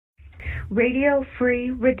Radio Free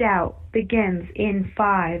Redoubt begins in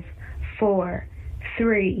 5, 4,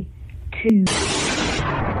 3, 2.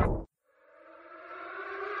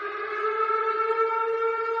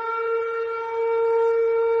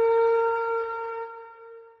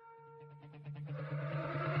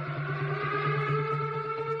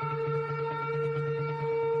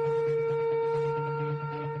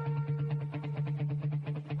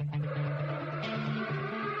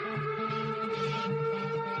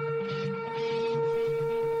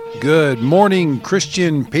 Good morning,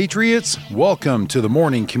 Christian patriots. Welcome to the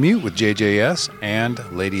morning commute with JJS and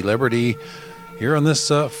Lady Liberty here on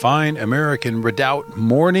this fine American redoubt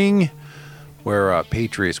morning where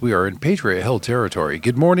patriots, we are in Patriot Hill territory.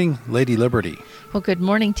 Good morning, Lady Liberty. Well, good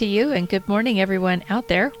morning to you and good morning, everyone out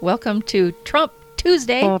there. Welcome to Trump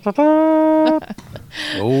Tuesday. Oh,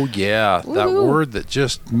 yeah. Woo-hoo. That word that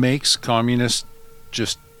just makes communists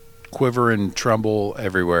just quiver and tremble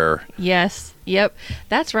everywhere. Yes. Yep.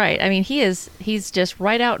 That's right. I mean, he's just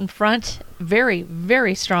right out in front, very,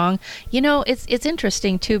 very strong. You know, it's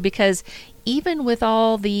interesting too, because even with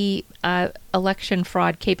all the election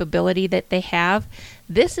fraud capability that they have,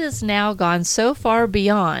 this has now gone so far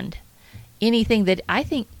beyond anything that I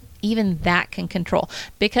think even that can control,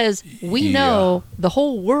 because we know, the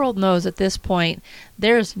whole world knows at this point,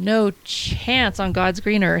 there's no chance on God's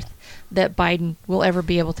green earth that Biden will ever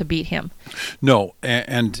be able to beat him. No,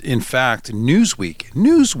 and in fact,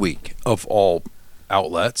 Newsweek of all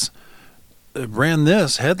outlets, ran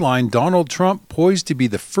this headline: Donald Trump poised to be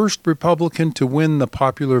the first Republican to win the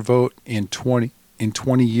popular vote in 20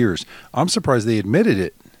 years. I'm surprised they admitted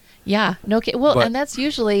it. Yeah, no kidding. Well, and that's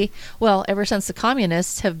usually, ever since the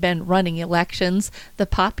communists have been running elections, the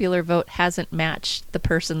popular vote hasn't matched the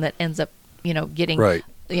person that ends up, getting right,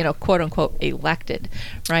 quote unquote elected,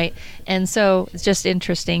 right? And so it's just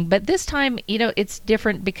interesting. But this time, it's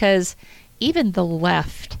different because even the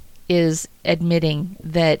left is admitting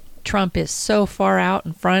that Trump is so far out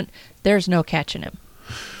in front, there's no catching him.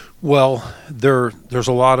 Well, there's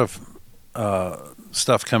a lot of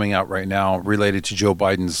stuff coming out right now related to Joe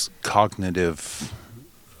Biden's cognitive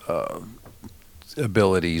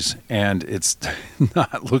abilities, and it's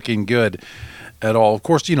not looking good at all. Of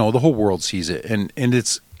course, the whole world sees it, and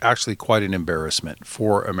it's actually quite an embarrassment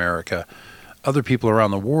for America. Other people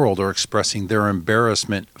around the world are expressing their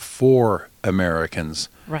embarrassment for Americans.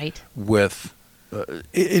 Right. With,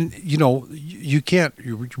 you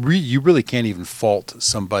really can't even fault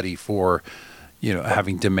somebody for,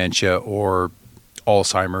 having dementia or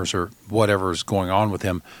Alzheimer's or whatever is going on with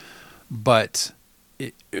him. But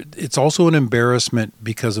it's also an embarrassment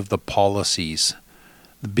because of the policies,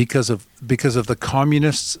 because of the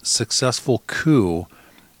communists' successful coup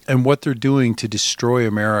and what they're doing to destroy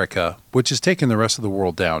America, which has taken the rest of the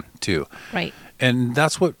world down too. Right. And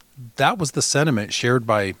that was the sentiment shared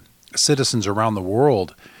by citizens around the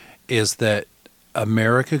world, is that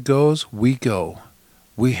America goes, we go.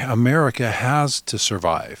 America has to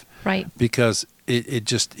survive. Right. Because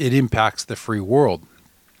it impacts the free world.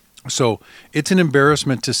 So it's an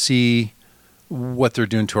embarrassment to see what they're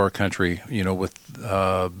doing to our country, with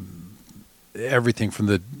everything from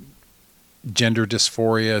the gender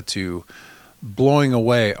dysphoria to blowing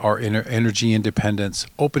away our energy independence,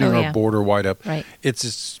 opening our border wide up. Right. It's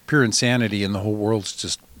just pure insanity, and the whole world's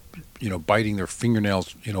just, biting their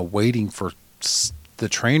fingernails, waiting for the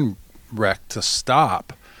train wreck to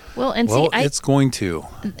stop. It's going to.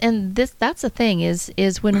 And that's the thing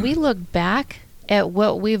is when we look back at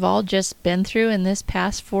what we've all just been through in this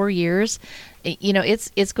past 4 years,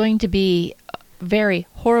 it's going to be very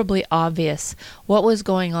horribly obvious what was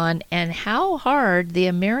going on and how hard the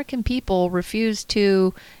American people refused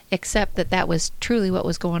to accept that was truly what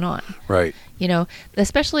was going on. Right.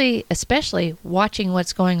 Especially watching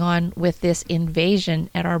what's going on with this invasion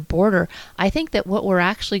at our border. I think that what we're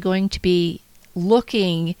actually going to be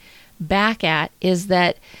looking back at is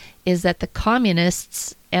that the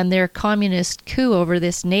communists and their communist coup over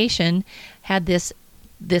this nation had this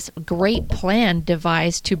great plan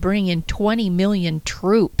devised to bring in 20 million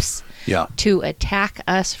troops to attack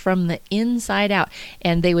us from the inside out.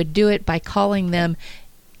 And they would do it by calling them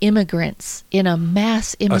immigrants in a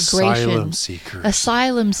mass immigration.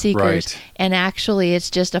 Asylum seekers. Right. And actually it's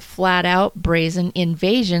just a flat out brazen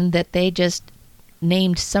invasion that they just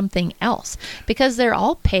named something else, because they're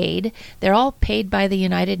all paid by the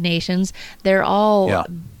United Nations. They're all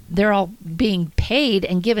being paid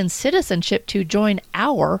and given citizenship to join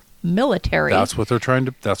our military. That's what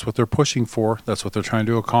they're pushing for. That's what they're trying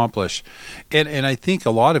to accomplish. And I think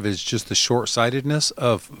a lot of it is just the short-sightedness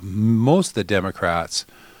of most of the Democrats.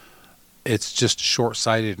 It's just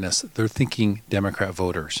short-sightedness. They're thinking Democrat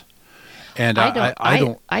voters. And I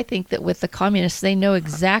don't. I think that with the communists, they know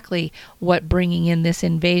exactly what bringing in this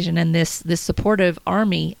invasion and this supportive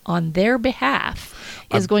army on their behalf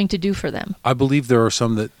is going to do for them. I believe there are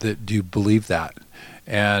some that do believe that.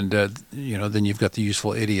 And, then you've got the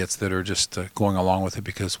useful idiots that are just going along with it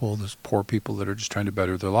because, well, there's poor people that are just trying to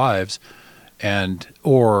better their lives.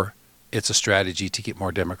 Or it's a strategy to get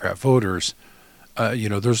more Democrat voters.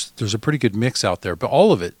 There's a pretty good mix out there. But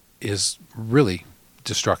all of it is really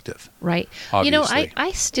destructive. Right. Obviously.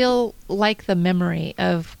 I still like the memory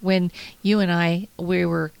of when you and we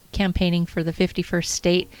were campaigning for the 51st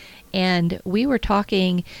state, and we were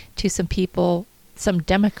talking to some people, some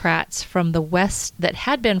Democrats from the west that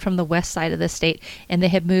had been from the west side of the state, and they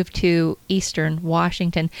had moved to eastern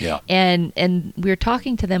Washington. Yeah. And we were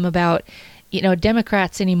talking to them about,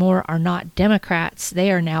 Democrats anymore are not Democrats.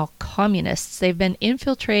 They are now communists. They've been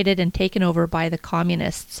infiltrated and taken over by the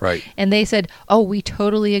communists. Right. And they said, oh, we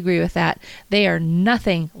totally agree with that. They are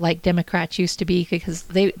nothing like Democrats used to be because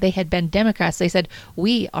they had been Democrats. They said,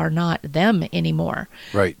 we are not them anymore.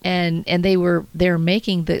 Right. And they're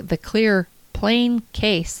making the clear, plain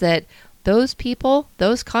case that those people,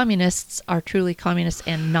 those communists, are truly communists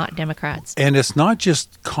and not Democrats. And it's not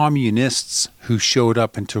just communists who showed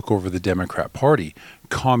up and took over the Democrat Party.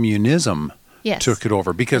 Communism took it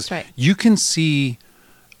over because That's right. You can see.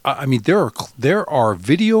 There are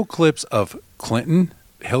video clips of Clinton,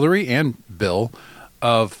 Hillary, and Bill,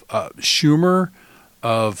 of Schumer,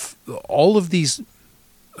 of all of these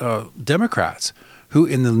Democrats who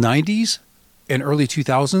in the 90s and early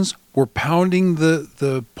 2000s were pounding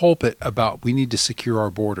the pulpit about we need to secure our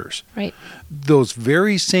borders. Right. Those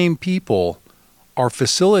very same people are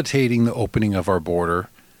facilitating the opening of our border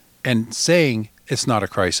and saying it's not a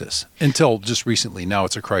crisis until just recently. Now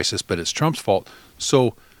it's a crisis, but it's Trump's fault.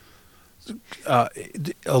 So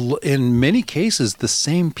in many cases, the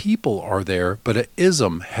same people are there, but an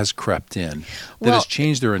ism has crept in that has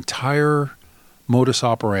changed their entire modus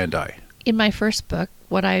operandi. In my first book,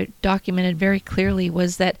 what I documented very clearly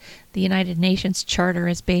was that the United Nations Charter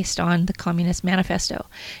is based on the Communist Manifesto,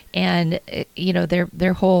 and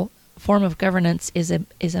their whole form of governance is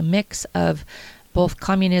a mix of both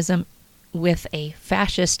communism with a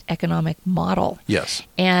fascist economic model. Yes,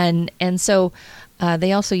 and so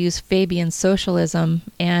they also use Fabian socialism,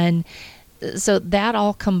 and so that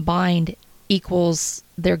all combined equals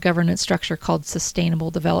their governance structure called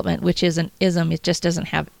sustainable development, which is an ism. It just doesn't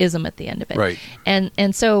have ism at the end of it. Right.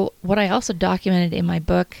 And so what I also documented in my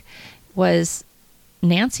book was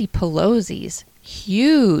Nancy Pelosi's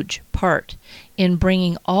huge part in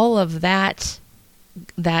bringing all of that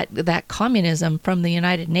communism from the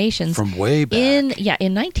United Nations from way back in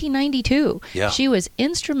 1992. Yeah. She was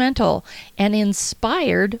instrumental and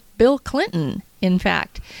inspired Bill Clinton. In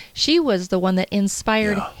fact, she was the one that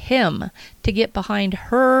inspired him to get behind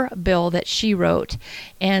her bill that she wrote.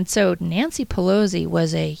 And so Nancy Pelosi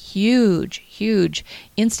was a huge, huge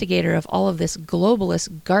instigator of all of this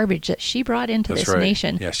globalist garbage that she brought into this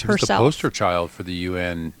nation herself. Yeah, she was the poster child for the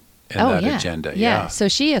UN and that agenda. Yeah, so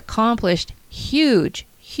she accomplished huge,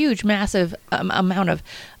 massive amount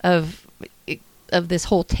of this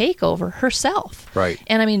whole takeover herself. Right.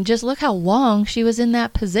 And just look how long she was in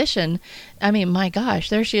that position. My gosh,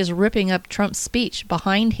 there she is ripping up Trump's speech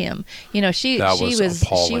behind him. She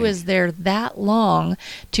was there that long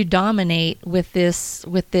to dominate with this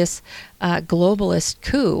globalist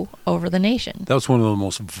coup over the nation. That was one of the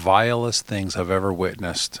most vilest things I've ever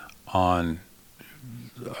witnessed on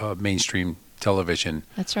mainstream television.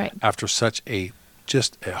 That's right. After such a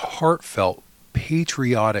heartfelt,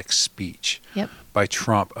 patriotic speech by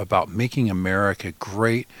Trump about making America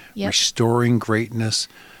great, restoring greatness,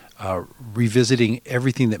 revisiting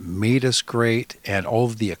everything that made us great and all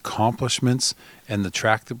of the accomplishments and the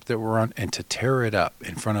track that we're on, and to tear it up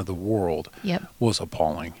in front of the world was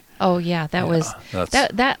appalling. Oh yeah, that was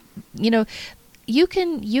that. You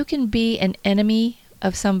can be an enemy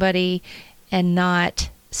of somebody and not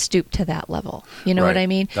stoop to that level. You know what I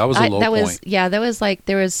mean? That was a low point. That was like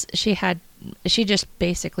she just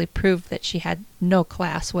basically proved that she had no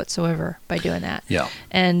class whatsoever by doing that. Yeah.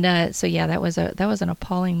 And that was an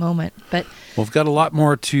appalling moment. But we've got a lot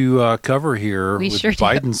more to cover here with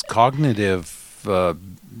Biden's cognitive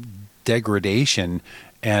degradation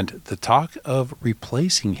and the talk of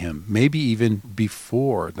replacing him, maybe even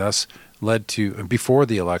before. That's led to before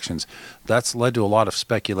the elections. That's led to a lot of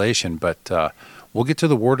speculation, but we'll get to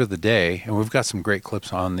the word of the day, and we've got some great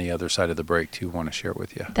clips on the other side of the break, too, want to share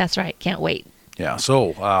with you. That's right. Can't wait. Yeah.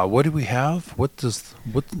 So what do we have? What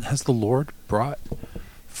has the Lord brought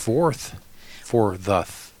forth for the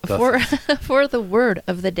for for the word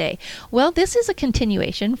of the day. Well, this is a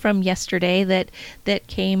continuation from yesterday that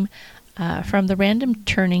came from the random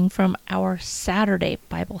turning from our Saturday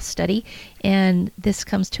Bible study, and this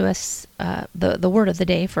comes to us. The word of the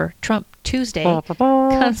day for Trump Tuesday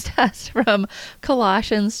comes to us from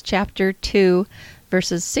Colossians chapter 2,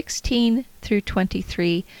 verses 16 through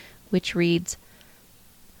 23, which reads,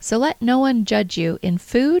 "So let no one judge you in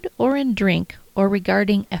food or in drink or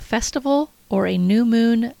regarding a festival or a new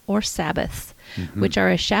moon or Sabbaths, which are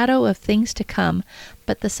a shadow of things to come,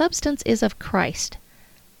 but the substance is of Christ.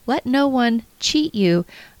 Let no one cheat you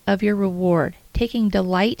of your reward, taking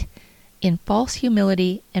delight in false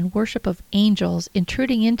humility and worship of angels,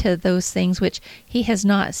 intruding into those things which he has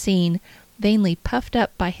not seen, vainly puffed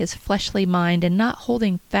up by his fleshly mind, and not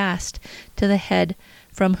holding fast to the head,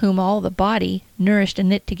 from whom all the body, nourished and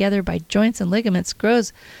knit together by joints and ligaments,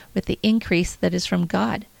 grows with the increase that is from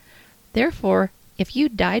God. Therefore, if you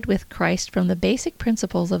died with Christ from the basic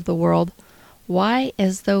principles of the world, why,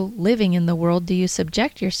 as though living in the world, do you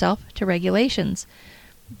subject yourself to regulations?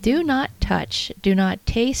 Do not touch, do not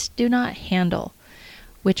taste, do not handle,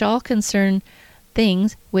 which all concern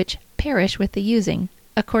things which perish with the using,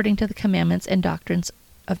 according to the commandments and doctrines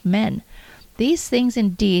of men. These things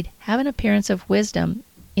indeed have an appearance of wisdom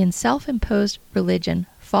in self-imposed religion,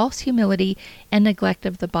 false humility, and neglect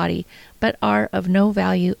of the body, but are of no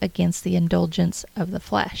value against the indulgence of the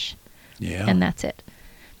flesh." Yeah. And that's it.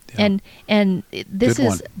 Yeah. And this Good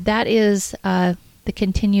is one. that is the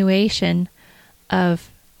continuation of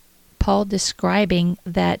Paul describing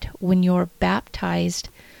that when you're baptized,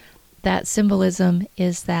 that symbolism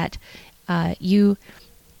is that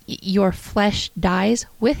your flesh dies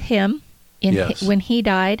with him when he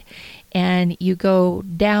died, and you go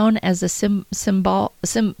down as a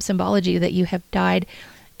symbology that you have died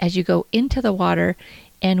as you go into the water,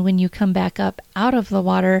 and when you come back up out of the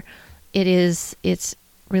water, it's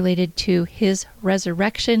related to his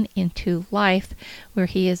resurrection into life, where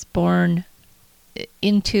he is born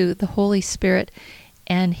into the Holy Spirit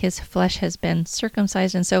and his flesh has been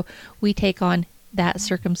circumcised. And so we take on that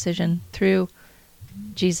circumcision through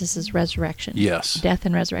Jesus' resurrection. Yes. Death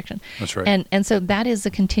and resurrection. That's right. And so that is the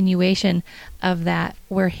continuation of that,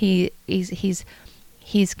 where he's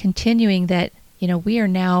continuing that, we are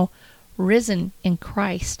now risen in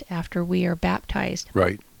Christ after we are baptized.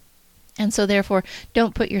 Right. And so therefore,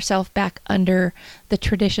 don't put yourself back under the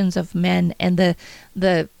traditions of men and the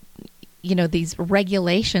these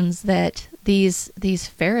regulations that these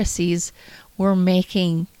Pharisees were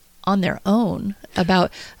making on their own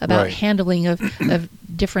about Right. handling of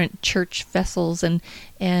different church vessels and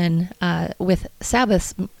with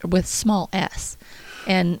Sabbaths with small s.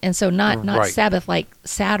 And so not Right. Sabbath like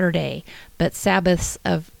Saturday, but Sabbaths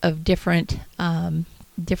of different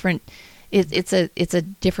different. It's a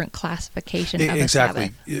different classification of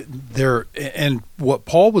Exactly. a Sabbath. There, and what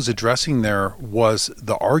Paul was addressing there was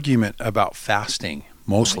the argument about fasting.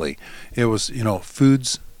 Mostly, it was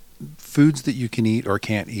foods that you can eat or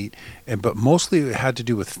can't eat, but mostly it had to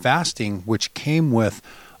do with fasting, which came with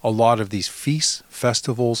a lot of these feasts,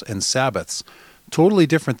 festivals, and Sabbaths. Totally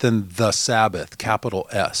different than the Sabbath, capital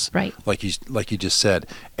S, Right. Like you just said.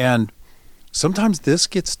 And sometimes this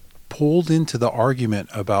gets pulled into the argument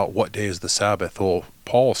about what day is the Sabbath. Well,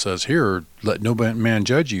 Paul says here, let no man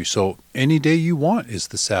judge you. So any day you want is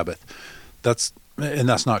the Sabbath. That's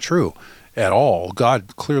not true at all.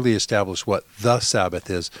 God clearly established what the Sabbath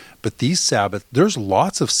is. But there's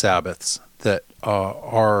lots of Sabbaths that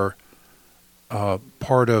are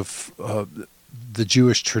part of the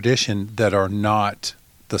Jewish tradition that are not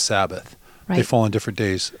the Sabbath. Right. They fall on different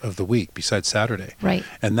days of the week besides Saturday. Right.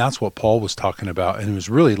 And that's what Paul was talking about. And it was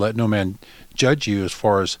really let no man judge you as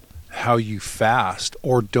far as how you fast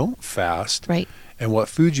or don't fast. Right. And what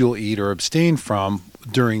food you'll eat or abstain from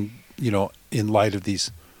during, in light of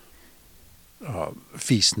these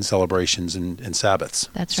feasts and celebrations and Sabbaths.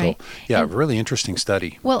 That's so, right. Yeah, And- really interesting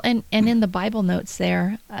study. Well, and in the Bible notes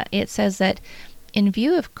there, it says that in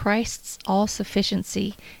view of Christ's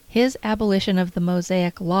all-sufficiency, his abolition of the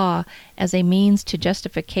Mosaic law as a means to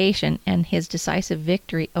justification, and his decisive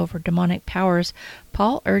victory over demonic powers,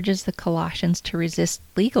 Paul urges the Colossians to resist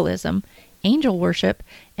legalism, angel worship,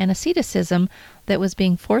 and asceticism that was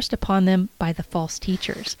being forced upon them by the false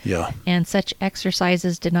teachers. Yeah. And such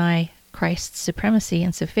exercises deny Christ's supremacy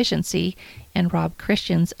and sufficiency and rob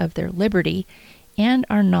Christians of their liberty, and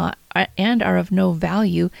are of no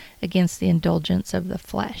value against the indulgence of the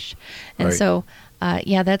flesh. And Right. so,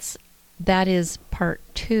 that is part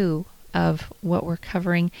 2 of what we're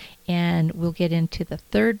covering, and we'll get into the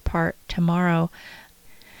third part tomorrow.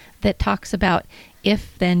 that talks about,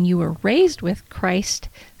 if then you were raised with Christ,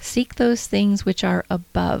 seek those things which are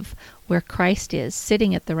above, where Christ is,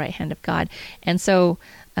 sitting at the right hand of God. And so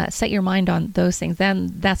set your mind on those things.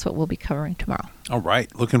 Then that's what we'll be covering tomorrow. All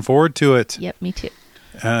right. Looking forward to it. Yep, me too.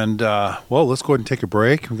 And, well, let's go ahead and take a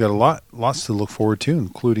break. We've got lots to look forward to,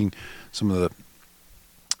 including some of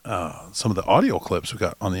the audio clips we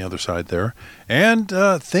got on the other side there. And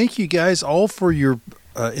thank you guys all for your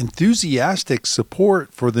enthusiastic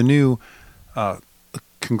support for the new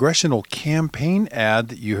congressional campaign ad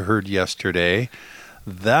that you heard yesterday.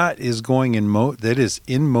 That is going that is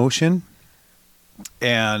in motion,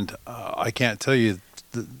 and I can't tell you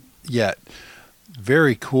yet.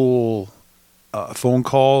 Very cool phone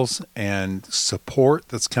calls and support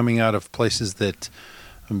that's coming out of places that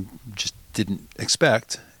I just didn't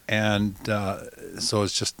expect, and so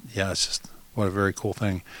it's just what a very cool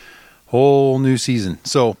thing. Whole new season.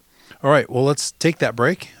 So, all right, well, let's take that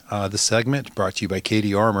break. This segment brought to you by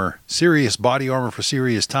KD Armor, serious body armor for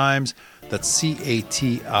serious times. That's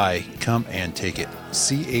CATI. Come and take it.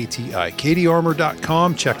 CATI.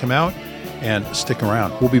 KDArmor.com. Check them out and stick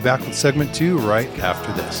around. We'll be back with segment 2 right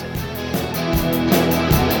after this.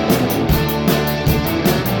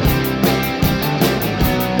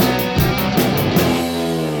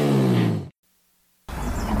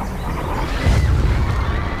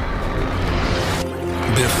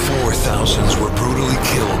 Before thousands were brutally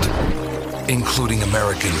killed, including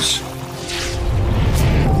Americans.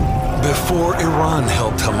 Before Iran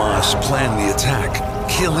helped Hamas plan the attack,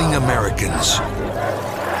 killing Americans.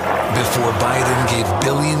 Before Biden gave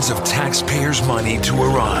billions of taxpayers' money to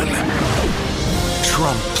Iran.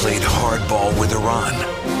 Trump played hardball with Iran.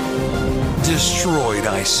 Destroyed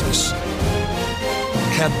ISIS.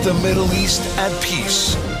 Kept the Middle East at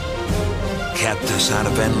peace. Kept us out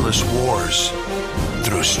of endless wars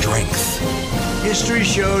through strength. History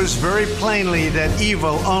shows very plainly that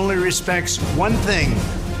evil only respects one thing: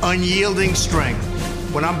 unyielding strength.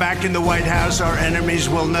 When I'm back in the White House, our enemies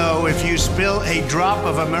will know if you spill a drop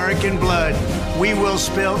of American blood, we will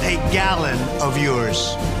spill a gallon of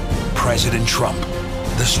yours. President Trump,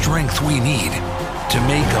 the strength we need to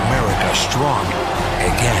make America strong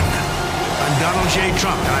again. I'm Donald J.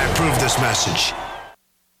 Trump, and I approve this message.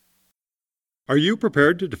 Are you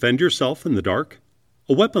prepared to defend yourself in the dark?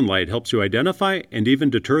 A weapon light helps you identify and even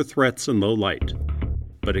deter threats in low light.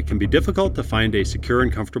 But it can be difficult to find a secure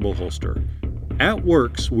and comfortable holster. At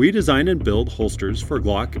Works, we design and build holsters for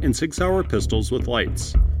Glock and Sig Sauer pistols with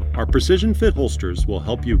lights. Our precision fit holsters will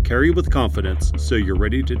help you carry with confidence so you're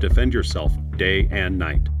ready to defend yourself day and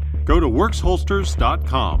night. Go to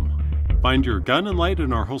worksholsters.com. Find your gun and light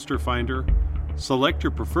in our holster finder, select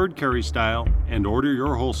your preferred carry style, and order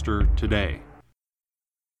your holster today.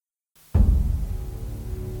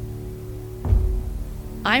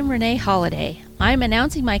 I'm Renee Holiday. I'm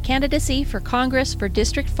announcing my candidacy for Congress for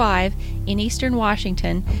District 5 in Eastern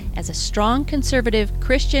Washington as a strong conservative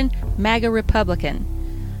Christian MAGA Republican.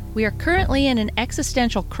 We are currently in an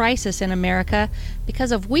existential crisis in America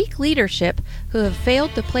because of weak leadership who have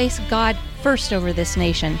failed to place God first over this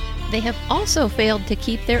nation. They have also failed to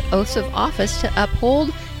keep their oaths of office to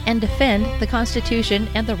uphold and defend the Constitution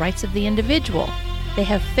and the rights of the individual. They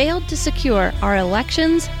have failed to secure our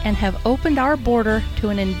elections and have opened our border to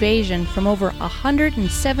an invasion from over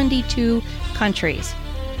 172 countries.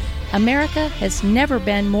 America has never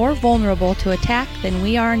been more vulnerable to attack than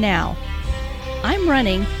we are now. I'm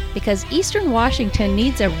running because Eastern Washington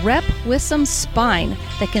needs a rep with some spine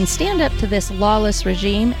that can stand up to this lawless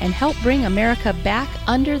regime and help bring America back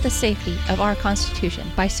under the safety of our Constitution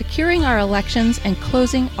by securing our elections and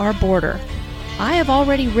closing our border. I have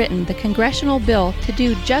already written the congressional bill to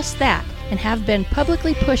do just that and have been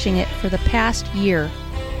publicly pushing it for the past year.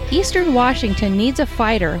 Eastern Washington needs a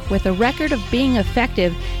fighter with a record of being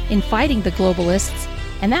effective in fighting the globalists,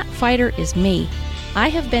 and that fighter is me. I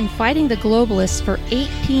have been fighting the globalists for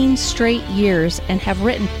 18 straight years and have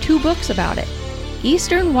written 2 books about it.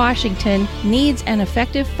 Eastern Washington needs an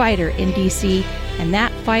effective fighter in D.C., and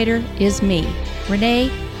that fighter is me, Renee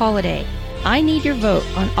Holiday. I need your vote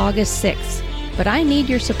on August 6th. But I need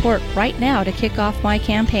your support right now to kick off my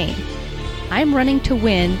campaign. I'm running to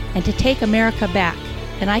win and to take America back,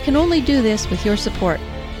 and I can only do this with your support.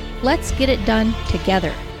 Let's get it done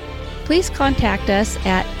together. Please contact us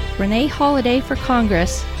at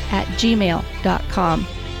reneeholidayforcongress@gmail.com.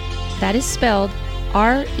 That is spelled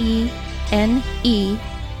RENEHOLADAY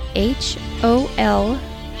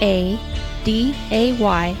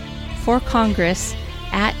for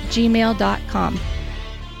Congress@gmail.com.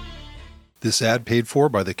 This ad paid for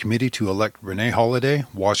by the Committee to Elect Renee Holiday,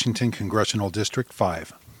 Washington Congressional District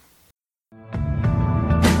 5.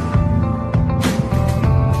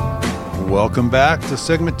 Welcome back to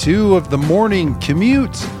segment 2 of the morning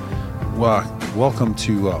commute. Welcome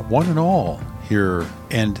to one and all here,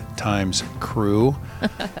 End Times crew.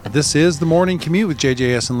 This is the morning commute with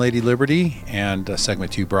JJS and Lady Liberty, and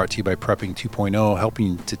segment 2 brought to you by Prepping 2.0,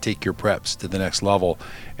 helping to take your preps to the next level.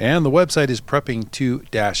 And the website is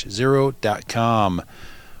prepping2-0.com.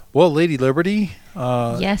 Well, Lady Liberty,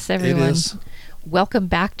 yes, everyone. It is. Welcome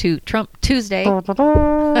back to Trump Tuesday.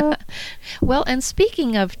 Well, and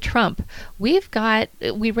speaking of Trump, we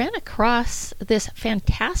ran across this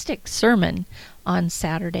fantastic sermon on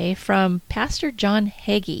Saturday from Pastor John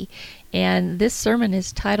Hagee, and this sermon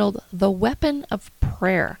is titled "The Weapon of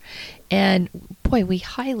Prayer." And boy, we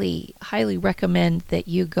highly, highly recommend that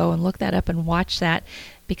you go and look that up and watch that,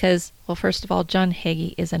 because, well, first of all, John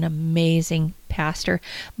Hagee is an amazing pastor,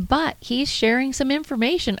 but he's sharing some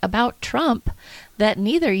information about Trump that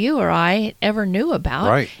neither you or I ever knew about.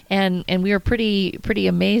 Right. And we were pretty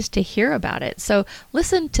amazed to hear about it. So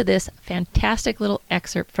listen to this fantastic little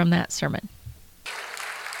excerpt from that sermon.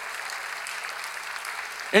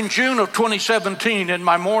 In June of 2017, in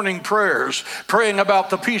my morning prayers, praying about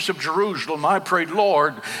the peace of Jerusalem, I prayed,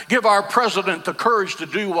 Lord, give our president the courage to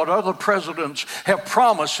do what other presidents have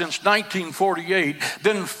promised since 1948,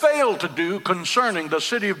 then failed to do concerning the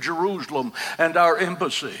city of Jerusalem and our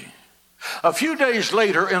embassy. A few days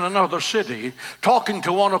later, in another city, talking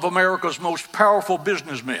to one of America's most powerful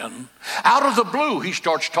businessmen, out of the blue, he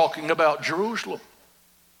starts talking about Jerusalem.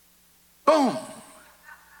 Boom.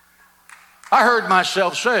 I heard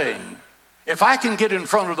myself saying, if I can get in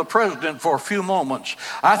front of the president for a few moments,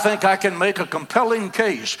 I think I can make a compelling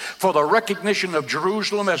case for the recognition of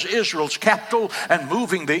Jerusalem as Israel's capital and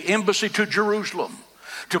moving the embassy to Jerusalem.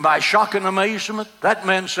 To my shock and amazement, that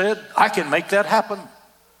man said, I can make that happen.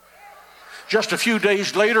 Just a few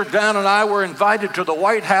days later, Dan and I were invited to the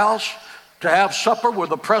White House to have supper with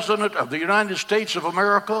the President of the United States of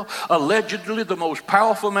America, allegedly the most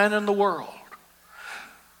powerful man in the world.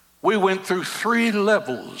 We went through 3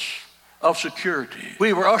 levels of security.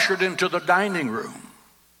 We were ushered into the dining room.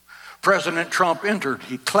 President Trump entered.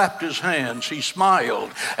 He clapped his hands. He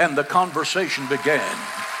smiled, and the conversation began.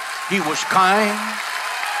 He was kind.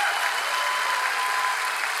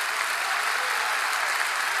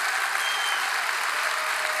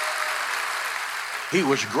 He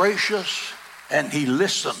was gracious, and he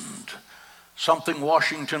listened, something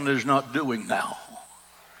Washington is not doing now.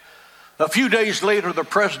 A few days later, the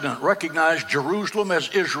president recognized Jerusalem as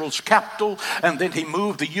Israel's capital, and then he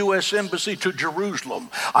moved the U.S. Embassy to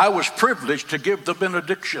Jerusalem. I was privileged to give the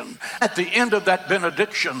benediction. At the end of that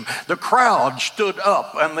benediction, the crowd stood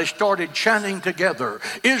up and they started chanting together,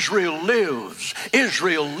 Israel lives,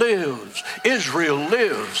 Israel lives, Israel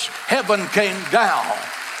lives. Heaven came down.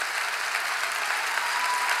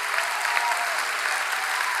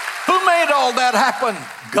 Who made all that happen?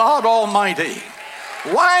 God Almighty.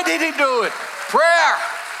 Why did he do it? Prayer,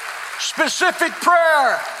 specific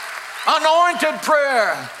prayer, anointed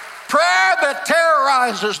prayer, prayer that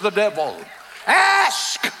terrorizes the devil.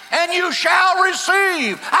 Ask and you shall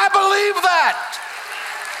receive. I believe that.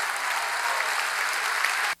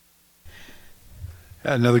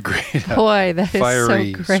 Another great Boy, that is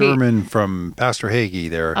fiery so great. sermon from Pastor Hagee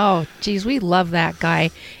there. Oh, geez, we love that guy.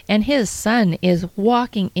 And his son is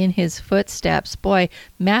walking in his footsteps. Boy,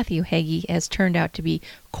 Matthew Hagee has turned out to be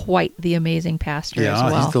quite the amazing pastor as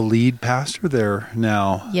well. He's the lead pastor there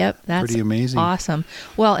now. Yep, that's pretty amazing. Awesome.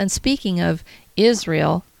 Well, and speaking of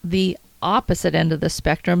Israel, the opposite end of the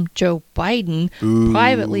spectrum, Joe Biden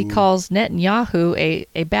privately calls Netanyahu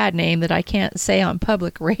a bad name that I can't say on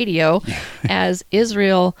public radio as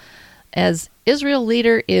Israel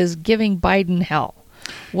leader is giving Biden hell.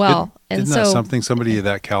 Well, isn't that something somebody of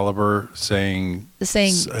that caliber saying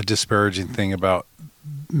a disparaging thing about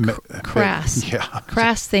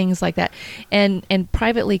crass things like that, and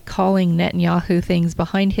privately calling Netanyahu things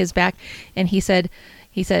behind his back, and he said,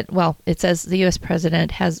 well, it says the U.S.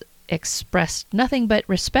 president has expressed nothing but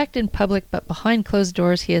respect in public, but behind closed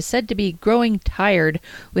doors he is said to be growing tired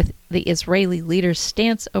with the Israeli leader's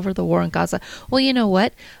stance over the war in Gaza. Well, you know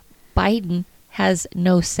what? Biden has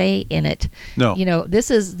no say in it. No. You know, this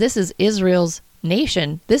is Israel's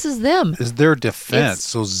nation. This is them. It's their defense,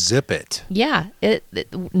 so zip it. Yeah.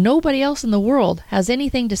 Nobody else in the world has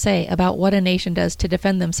anything to say about what a nation does to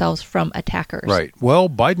defend themselves from attackers. Right. Well,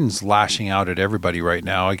 Biden's lashing out at everybody right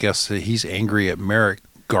now. I guess he's angry at Merrick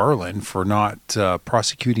Garland for not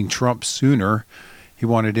prosecuting Trump sooner. he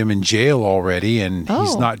wanted him in jail already, and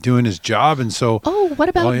he's not doing his job. And so, what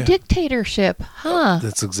about dictatorship? Huh?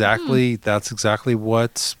 That's exactly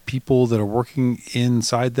what people that are working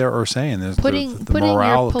inside there are saying. The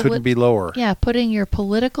morale couldn't be lower. Yeah, putting your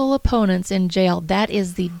political opponents in jail. That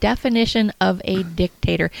is the definition of a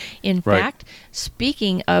dictator. In fact,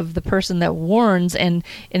 speaking of the person that warns and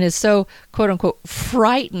is so, quote unquote,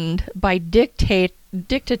 frightened by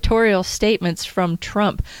dictatorial statements from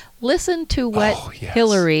Trump, listen to what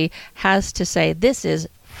Hillary has to say. This is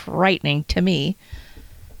frightening to me.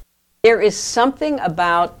 There is something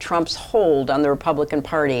about Trump's hold on the Republican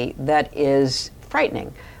Party that is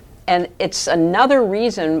frightening. And it's another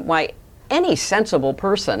reason why any sensible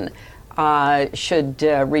person should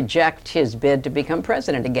reject his bid to become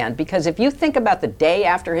president again. Because if you think about the day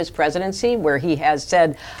after his presidency, where he has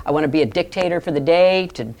said, I want to be a dictator for the day,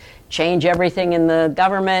 to change everything in the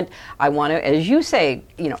government. I want to, as you say,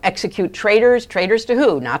 execute traitors. Traitors to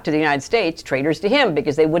who? Not to the United States. Traitors to him,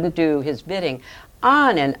 because they wouldn't do his bidding.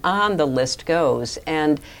 On and on the list goes.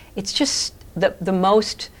 And it's just the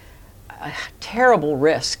most terrible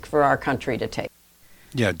risk for our country to take.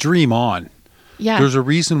 Yeah, dream on. Yeah. There's a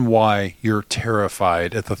reason why you're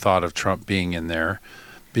terrified at the thought of Trump being in there,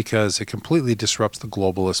 because it completely disrupts the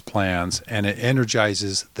globalist plans and it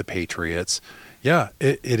energizes the patriots. Yeah,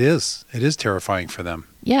 it is. It is terrifying for them.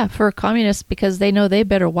 Yeah, for communists, because they know they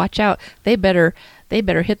better watch out. They better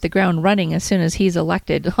hit the ground running as soon as he's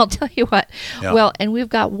elected. I'll tell you what. Yeah. Well, and we've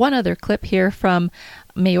got one other clip here from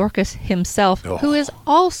Mayorkas himself, who is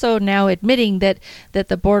also now admitting that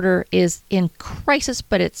the border is in crisis,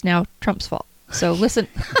 but it's now Trump's fault. So listen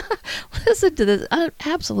to this.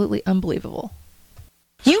 Absolutely unbelievable.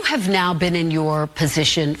 You have now been in your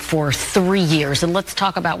position for 3 years, and let's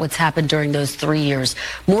talk about what's happened during those 3 years.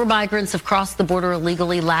 More migrants have crossed the border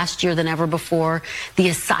illegally last year than ever before. The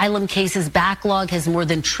asylum cases backlog has more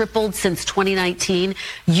than tripled since 2019.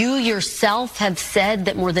 You yourself have said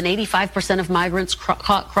that more than 85% of migrants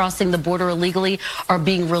caught crossing the border illegally are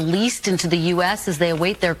being released into the U.S. as they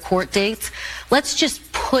await their court dates. Let's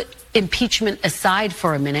just put impeachment aside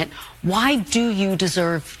for a minute. Why do you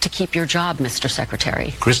deserve to keep your job, Mr.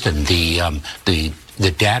 Secretary? Kristen, the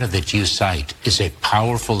data that you cite is a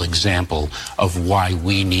powerful example of why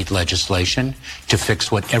we need legislation to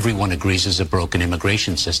fix what everyone agrees is a broken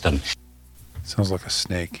immigration system. Sounds like a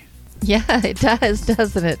snake. Yeah, it does,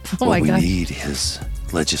 doesn't it? Oh my God. What we need is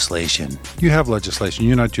legislation. You have legislation.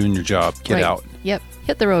 You're not doing your job. Get out. Yep.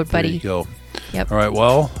 Hit the road, buddy. There you go. Yep. All right.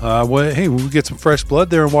 Well, hey, when we get some fresh blood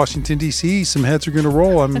there in Washington, D.C., some heads are going to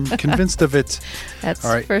roll. I'm convinced of it. That's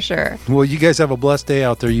all right. For sure. Well, you guys have a blessed day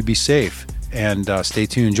out there. You be safe. And stay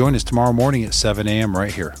tuned. Join us tomorrow morning at 7 a.m.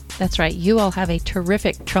 right here. That's right. You all have a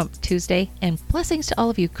terrific Trump Tuesday. And blessings to all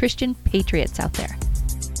of you Christian patriots out there.